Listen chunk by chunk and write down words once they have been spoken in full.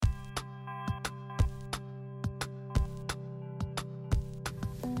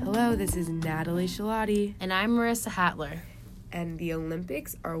Hello, this is Natalie Shalati. And I'm Marissa Hatler. And the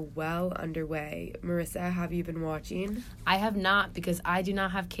Olympics are well underway. Marissa, have you been watching? I have not because I do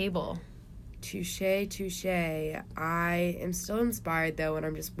not have cable. Touché, touché. I am still inspired, though, when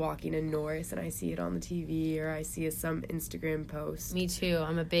I'm just walking in Norris and I see it on the TV or I see some Instagram post. Me too.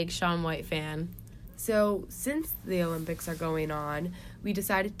 I'm a big Shaun White fan. So, since the Olympics are going on, we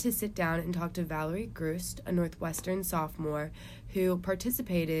decided to sit down and talk to Valerie Grust, a Northwestern sophomore who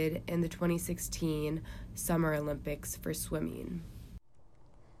participated in the 2016 Summer Olympics for swimming.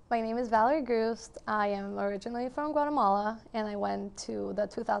 My name is Valerie Grust. I am originally from Guatemala, and I went to the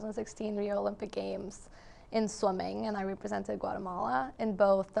 2016 Rio Olympic Games in swimming, and I represented Guatemala in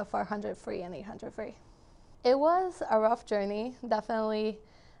both the 400 free and 800 free. It was a rough journey, definitely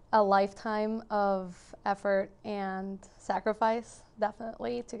a lifetime of effort and sacrifice,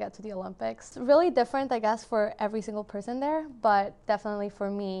 definitely, to get to the Olympics. Really different, I guess, for every single person there, but definitely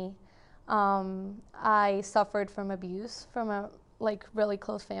for me, I suffered from abuse from a really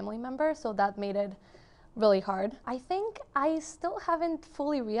close family member, so that made it really hard. I think I still haven't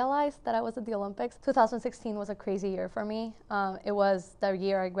fully realized that I was at the Olympics. 2016 was a crazy year for me. It was the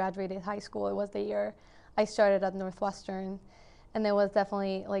year I graduated high school. It was the year I started at Northwestern. And it was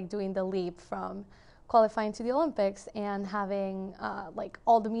definitely doing the leap from qualifying to the Olympics and having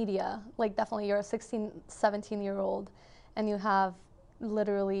all the media. Definitely you're a 16, 17-year-old and you have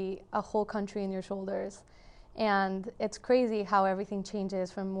literally a whole country in your shoulders. And it's crazy how everything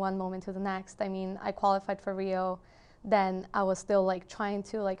changes from one moment to the next. I mean, I qualified for Rio, then I was still trying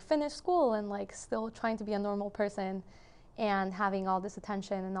to finish school and still trying to be a normal person, and having all this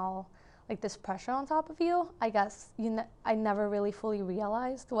attention and all this pressure on top of you. I guess I never really fully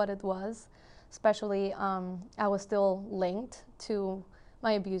realized what it was, especially I was still linked to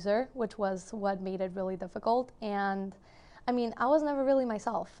my abuser, which was what made it really difficult. And I mean, I was never really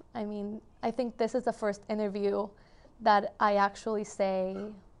myself. I mean, I think this is the first interview that I actually say,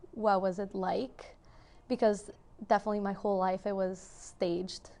 what was it like? Because definitely my whole life it was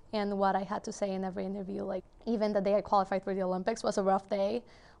staged. And what I had to say in every interview, even the day I qualified for the Olympics was a rough day.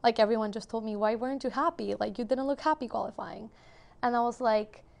 Everyone just told me, why weren't you happy? You didn't look happy qualifying. And I was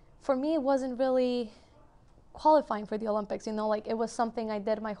for me, it wasn't really qualifying for the Olympics. It was something I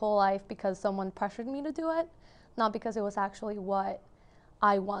did my whole life because someone pressured me to do it, not because it was actually what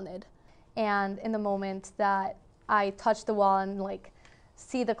I wanted. And in the moment that I touched the wall and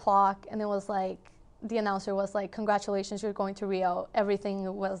see the clock, and it was the announcer was congratulations, you're going to Rio.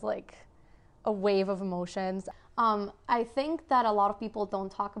 Everything was a wave of emotions. I think that a lot of people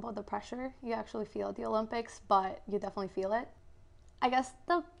don't talk about the pressure you actually feel at the Olympics, but you definitely feel it. I guess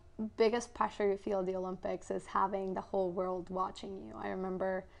the biggest pressure you feel at the Olympics is having the whole world watching you. I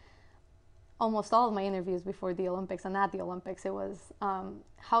remember almost all of my interviews before the Olympics and at the Olympics, it was,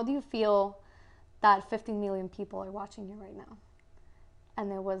 how do you feel that 15 million people are watching you right now?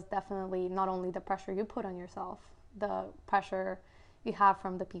 And it was definitely not only the pressure you put on yourself, the pressure you have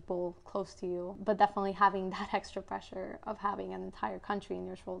from the people close to you, but definitely having that extra pressure of having an entire country in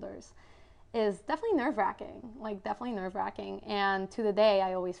your shoulders is definitely nerve-wracking, definitely nerve-wracking. And to the day,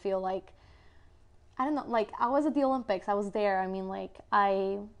 I always feel I don't know, I was at the Olympics, I was there. I mean,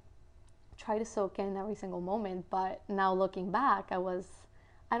 I try to soak in every single moment, but now looking back, I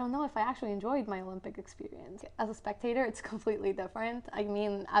don't know if I actually enjoyed my Olympic experience. As a spectator, it's completely different. I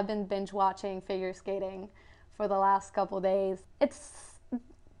mean, I've been binge watching figure skating for the last couple days. It's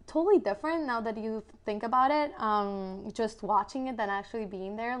totally different now that you think about it, just watching it than actually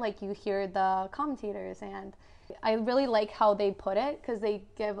being there. You hear the commentators, and I really like how they put it because they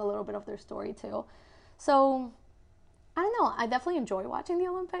give a little bit of their story too. So I don't know, I definitely enjoy watching the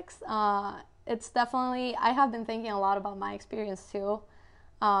Olympics. It's definitely, I have been thinking a lot about my experience too,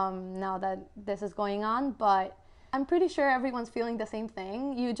 now that this is going on, but I'm pretty sure everyone's feeling the same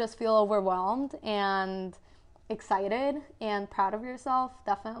thing. You just feel overwhelmed and excited and proud of yourself,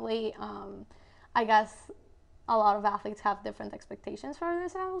 definitely. I guess a lot of athletes have different expectations for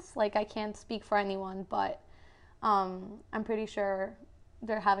themselves. I can't speak for anyone, but I'm pretty sure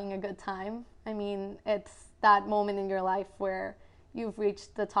they're having a good time. I mean, it's that moment in your life where you've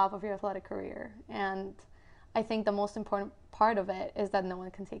reached the top of your athletic career, and I think the most important part of it is that no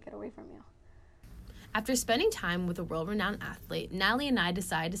one can take it away from you. After spending time with a world-renowned athlete, Natalie and I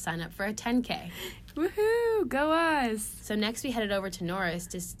decided to sign up for a 10K. Woohoo! Go us! So next we headed over to Norris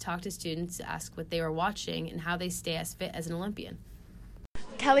to talk to students to ask what they were watching and how they stay as fit as an Olympian.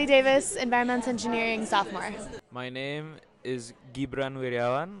 Kelly Davis, Environmental Engineering sophomore. My name is Gibran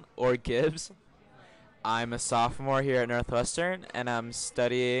Wiriawan, or Gibbs. I'm a sophomore here at Northwestern, and I'm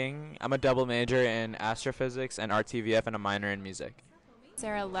a double major in astrophysics and RTVF and a minor in music.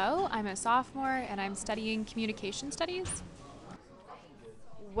 Sarah Lowe. I'm a sophomore and I'm studying communication studies.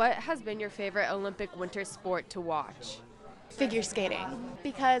 What has been your favorite Olympic winter sport to watch? Figure skating,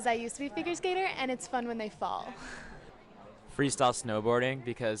 because I used to be a figure skater and it's fun when they fall. Freestyle snowboarding,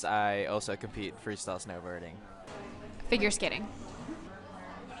 because I also compete freestyle snowboarding. Figure skating.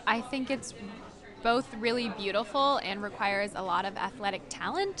 I think it's both really beautiful and requires a lot of athletic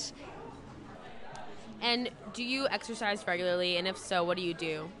talent. And do you exercise regularly? And if so, what do you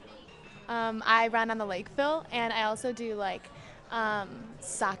do? I run on the Lakeville, and I also do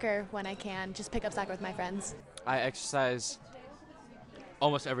soccer when I can, just pick up soccer with my friends. I exercise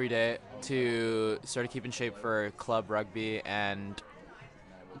almost every day to sort of keep in shape for club rugby and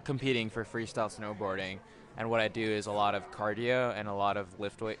competing for freestyle snowboarding. And what I do is a lot of cardio and a lot of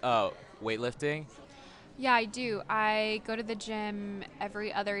weightlifting. Yeah, I do. I go to the gym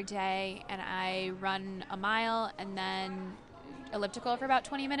every other day and I run a mile and then elliptical for about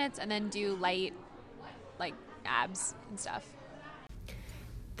 20 minutes and then do light, like abs and stuff.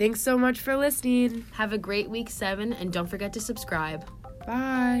 Thanks so much for listening. Have a great week 7, and don't forget to subscribe.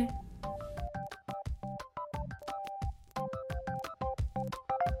 Bye.